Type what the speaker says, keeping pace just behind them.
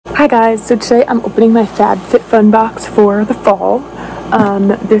Hi guys, so today I'm opening my Fabfitfun box for the fall.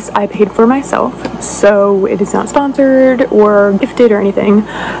 This I paid for myself, so it is not sponsored or gifted or anything.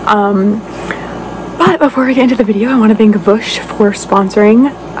 But before we get into the video, I want to thank Vush for sponsoring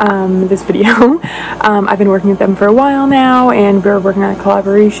this video. I've been working with them for a while now, and we're working on a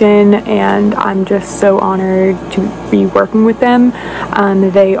collaboration, and I'm just so honored to be working with them.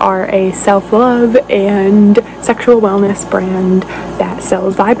 They are a self-love and sexual wellness brand that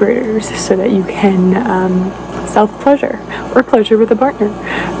sells vibrators so that you can self-pleasure or pleasure with a partner.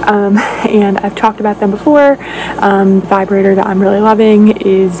 And I've talked about them before. The vibrator that I'm really loving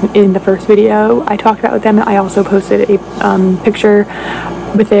is in the first video I talked about with them. I also posted a picture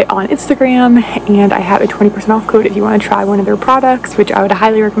with it on Instagram, and I have a 20% off code if you want to try one of their products, which I would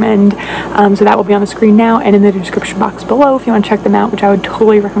highly recommend. So that will be on the screen now and in the description box below if you want to check them out, which I would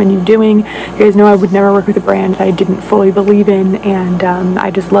totally recommend you doing. You guys know I would never work with a brand that I didn't fully believe in, and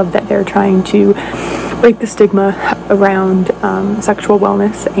I just love that they're trying to break the stigma around sexual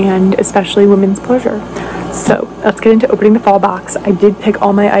wellness and especially women's pleasure. So let's get into opening the fall box. I did pick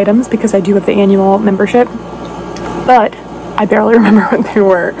all my items because I do have the annual membership, but I barely remember what they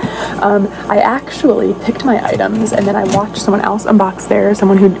were. I actually picked my items and then I watched someone else unbox theirs,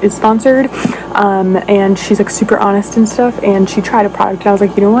 someone who is sponsored, and she's like super honest and stuff, and she tried a product and I was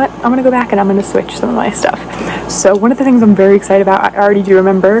like, you know what, I'm gonna go back and I'm gonna switch some of my stuff. So one of the things I'm very excited about, I already do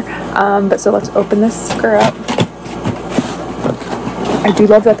remember, but so let's open this sucker up. I do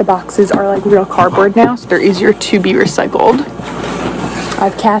love that the boxes are like real cardboard now, so they're easier to be recycled. I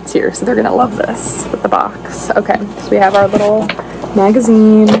have cats here, so they're gonna love this with the box. Okay, so we have our little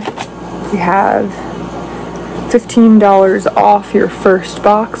magazine. We have $15 off your first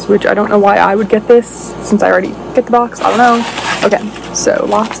box, which I don't know why I would get this since I already get the box. I don't know. Okay, so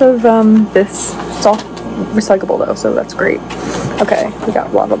lots of this. It's all recyclable though, so that's great. Okay, we got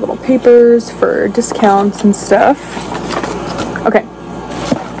a lot of little papers for discounts and stuff. Okay.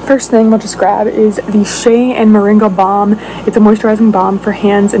 First thing we'll just grab is the Shea and Moringa Balm. It's a moisturizing balm for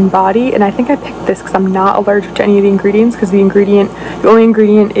hands and body, and I think I picked this because I'm not allergic to any of the ingredients, because the only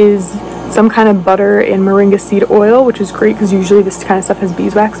ingredient is some kind of butter and moringa seed oil, which is great because usually this kind of stuff has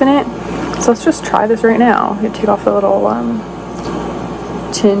beeswax in it. So let's just try this right now. I'm gonna take off the little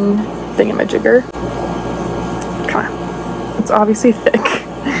tin thingamajigger. Come on. It's obviously thick.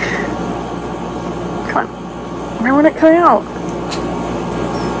 Come on. Why won't it come out?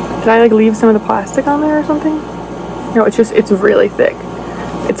 Did I like leave some of the plastic on there or something? No, it's really thick.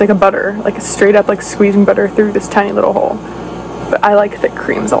 It's like a butter, like a straight up like squeezing butter through this tiny little hole. But I like thick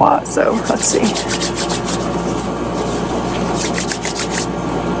creams a lot, so let's see.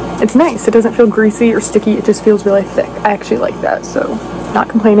 It's nice. It doesn't feel greasy or sticky. It just feels really thick. I actually like that, so not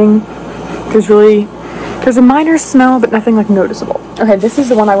complaining. There's a minor smell, but nothing like noticeable. Okay, this is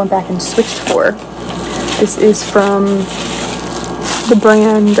the one I went back and switched for. This is from the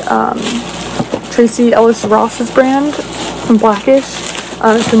brand Tracy Ellis Ross's brand from Blackish.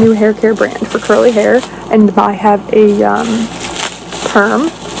 It's a new hair care brand for curly hair, and I have a perm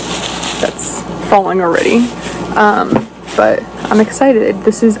that's falling already, but I'm excited.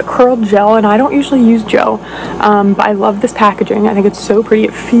 This is a curled gel, and I don't usually use gel, but I love this packaging. I think it's so pretty.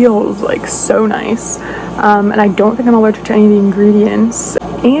 It feels like so nice, and I don't think I'm allergic to any of the ingredients.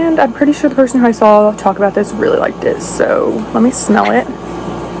 And I'm pretty sure the person who I saw talk about this really liked it, so let me smell it.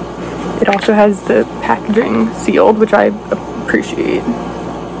 It also has the packaging sealed, which I appreciate.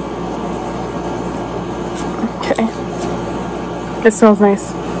 Okay. It smells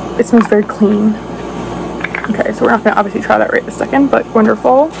nice. It smells very clean. Okay, so we're not going to obviously try that right this second, but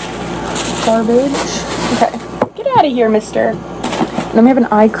wonderful. Garbage. Okay. Get out of here, mister. Then we have an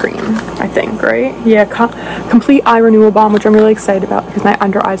eye cream, I think, right? Yeah, complete eye renewal balm, which I'm really excited about because my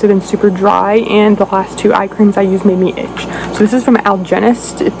under eyes have been super dry, and the last two eye creams I used made me itch. So this is from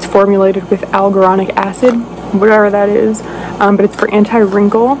Algenist. It's formulated with hyaluronic acid, whatever that is, but it's for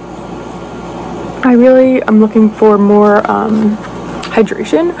anti-wrinkle. I really am looking for more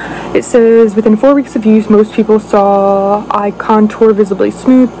hydration. It says within 4 weeks of use, most people saw eye contour visibly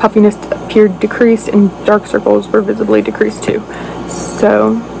smooth, puffiness appeared decreased, and dark circles were visibly decreased too.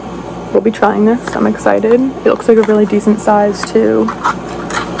 So we'll be trying this. I'm excited. It looks like a really decent size too.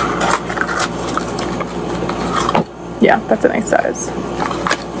 Yeah, that's a nice size.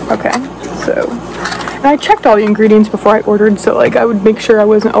 Okay, so, and I checked all the ingredients before I ordered, so like I would make sure I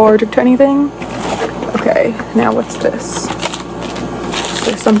wasn't allergic to anything. Okay, now what's this?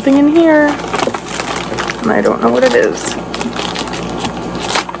 There's something in here, and I don't know what it is.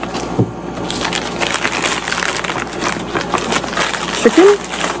 Chicken?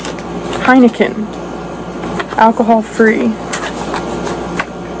 Heineken. Alcohol free.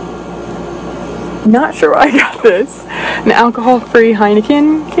 Not sure why I got this. An alcohol-free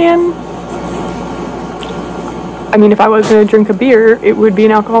Heineken can. I mean, if I was gonna drink a beer, it would be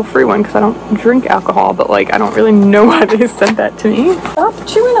an alcohol-free one because I don't drink alcohol, but like I don't really know why they sent that to me. Stop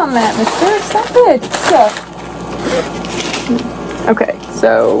chewing on that, mister. Stop it. Okay,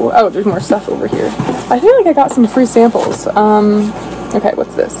 so, oh, there's more stuff over here. I feel like I got some free samples. Okay,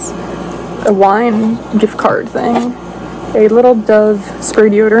 what's this? A wine gift card thing. A Little Dove spray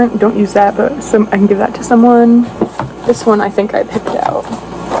deodorant. Don't use that, but I can give that to someone. This one I think I picked out.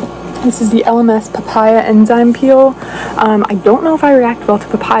 This is the LMS papaya enzyme peel. I don't know if I react well to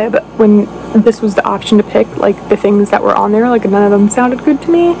papaya, but when this was the option to pick, like the things that were on there, like none of them sounded good to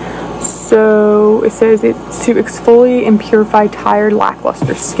me. So it says it's to exfoliate and purify tired,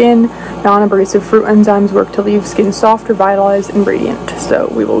 lackluster skin. Non-abrasive fruit enzymes work to leave skin soft, revitalized, and radiant. So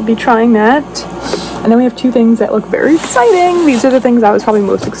we will be trying that. And then we have two things that look very exciting. These are the things I was probably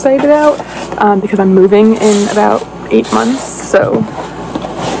most excited about because I'm moving in about 8 months. So,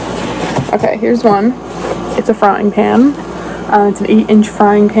 okay, here's one. It's a frying pan. It's an 8-inch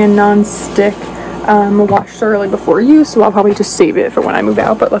frying pan, non-stick. Washed thoroughly before use, so I'll probably just save it for when I move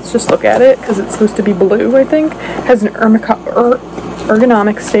out, but let's just look at it because it's supposed to be blue, I think. It has an ergonomic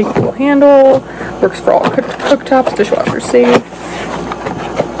stackable handle, works for all cooktops, dishwasher safe.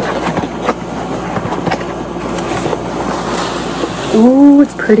 Ooh,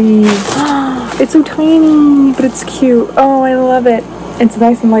 it's pretty. It's so tiny, but it's cute. Oh, I love it. It's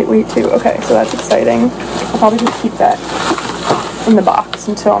nice and lightweight too. Okay, so that's exciting. I'll probably just keep that in the box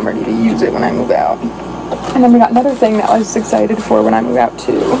until I'm ready to use it when I move out. And then we got another thing that I was excited for when I move out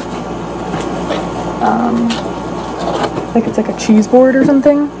too. I think it's like a cheese board or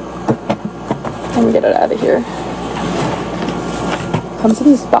something. Let me get it out of here. Comes in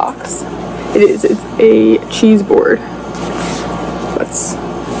this box. It's a cheese board. Let's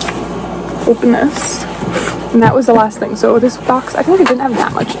open this. And that was the last thing. So this box, I think it didn't have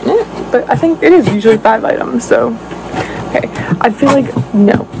that much in it, but I think it is usually 5 items, so okay. I feel like,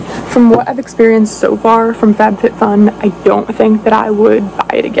 no. From what I've experienced so far from Fabfitfun, I don't think that I would buy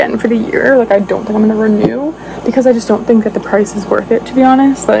it again for the year. Like, I don't think I'm gonna renew because I just don't think that the price is worth it, to be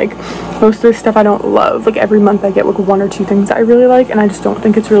honest. Like, most of the stuff I don't love. Like, every month I get like 1 or 2 things that I really like, and I just don't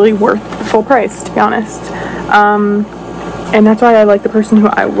think it's really worth the full price, to be honest. And that's why I like the person who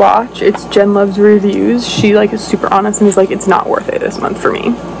I watch. It's Jen Loves Reviews. She like is super honest and is like, it's not worth it this month for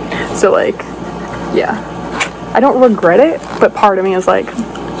me. So like, yeah. I don't regret it, but part of me is like,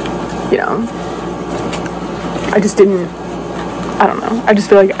 you know, I just didn't, I don't know. I just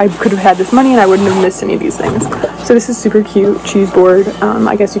feel like I could have had this money and I wouldn't have missed any of these things. So this is super cute cheese board.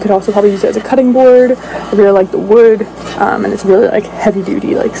 I guess you could also probably use it as a cutting board. I really like the wood, and it's really like heavy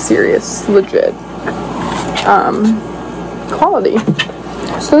duty, like serious, legit quality.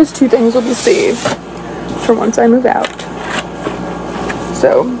 So those 2 things will be saved for once I move out.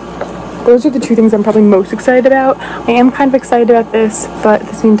 So those are the 2 things I'm probably most excited about. I am kind of excited about this, but at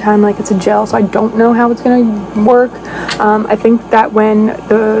the same time, like, it's a gel, so I don't know how it's gonna work. I think that when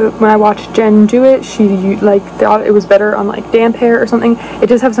I watched Jen do it, she like thought it was better on like damp hair or something. It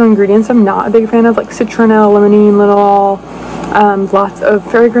does have some ingredients I'm not a big fan of, like citronelle, limonene, linalool, lots of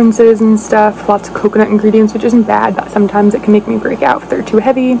fragrances and stuff, lots of coconut ingredients, which isn't bad, but sometimes it can make me break out if they're too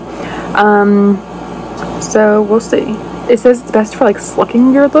heavy. So we'll see. It says it's best for like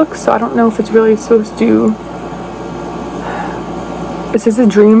slicking your looks, so I don't know if it's really supposed to. This is a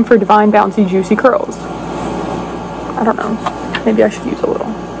dream for divine, bouncy, juicy curls. I don't know. Maybe I should use a little.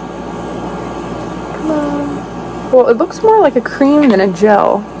 Come on. Well, it looks more like a cream than a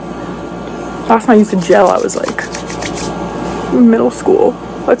gel. Last time I used a gel, I was like in middle school.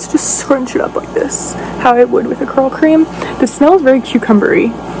 Let's just scrunch it up like this, how I would with a curl cream. The smell is very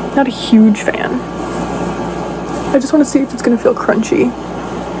cucumbery. Not a huge fan. I just want to see if it's going to feel crunchy.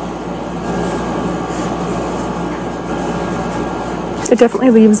 It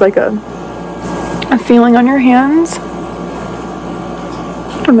definitely leaves like a feeling on your hands.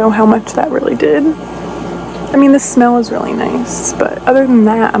 I don't know how much that really did. I mean, the smell is really nice, but other than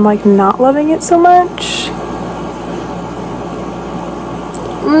that, I'm like not loving it so much.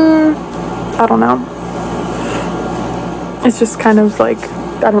 I don't know. It's just kind of like,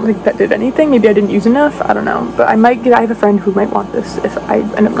 I don't think that did anything. Maybe I didn't use enough. I don't know. But I have a friend who might want this if I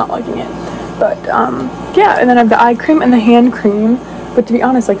end up not liking it. But, yeah. And then I have the eye cream and the hand cream. But to be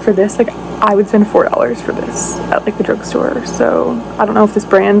honest, like for this, like I would spend $4 for this at like the drugstore. So I don't know if this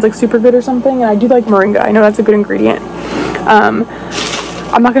brand's like super good or something. And I do like moringa. I know that's a good ingredient. I'm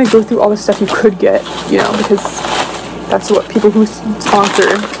not going to go through all the stuff you could get, you know, because that's what people who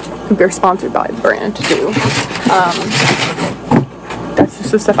they're sponsored by the brand do. That's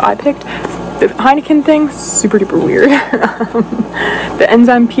just the stuff I picked. The Heineken thing, super duper weird. The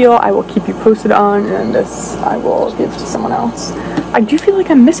enzyme peel I will keep you posted on, and this I will give to someone else. I do feel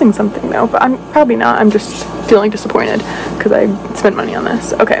like I'm missing something though, but I'm probably not. I'm just feeling disappointed because I spent money on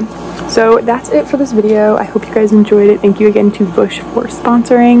this. Okay, so that's it for this video. I hope you guys enjoyed it. Thank you again to Bush for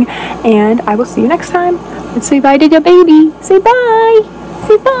sponsoring, and I will see you next time. Let's say bye to the baby. Say bye.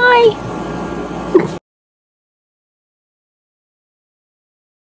 Say bye.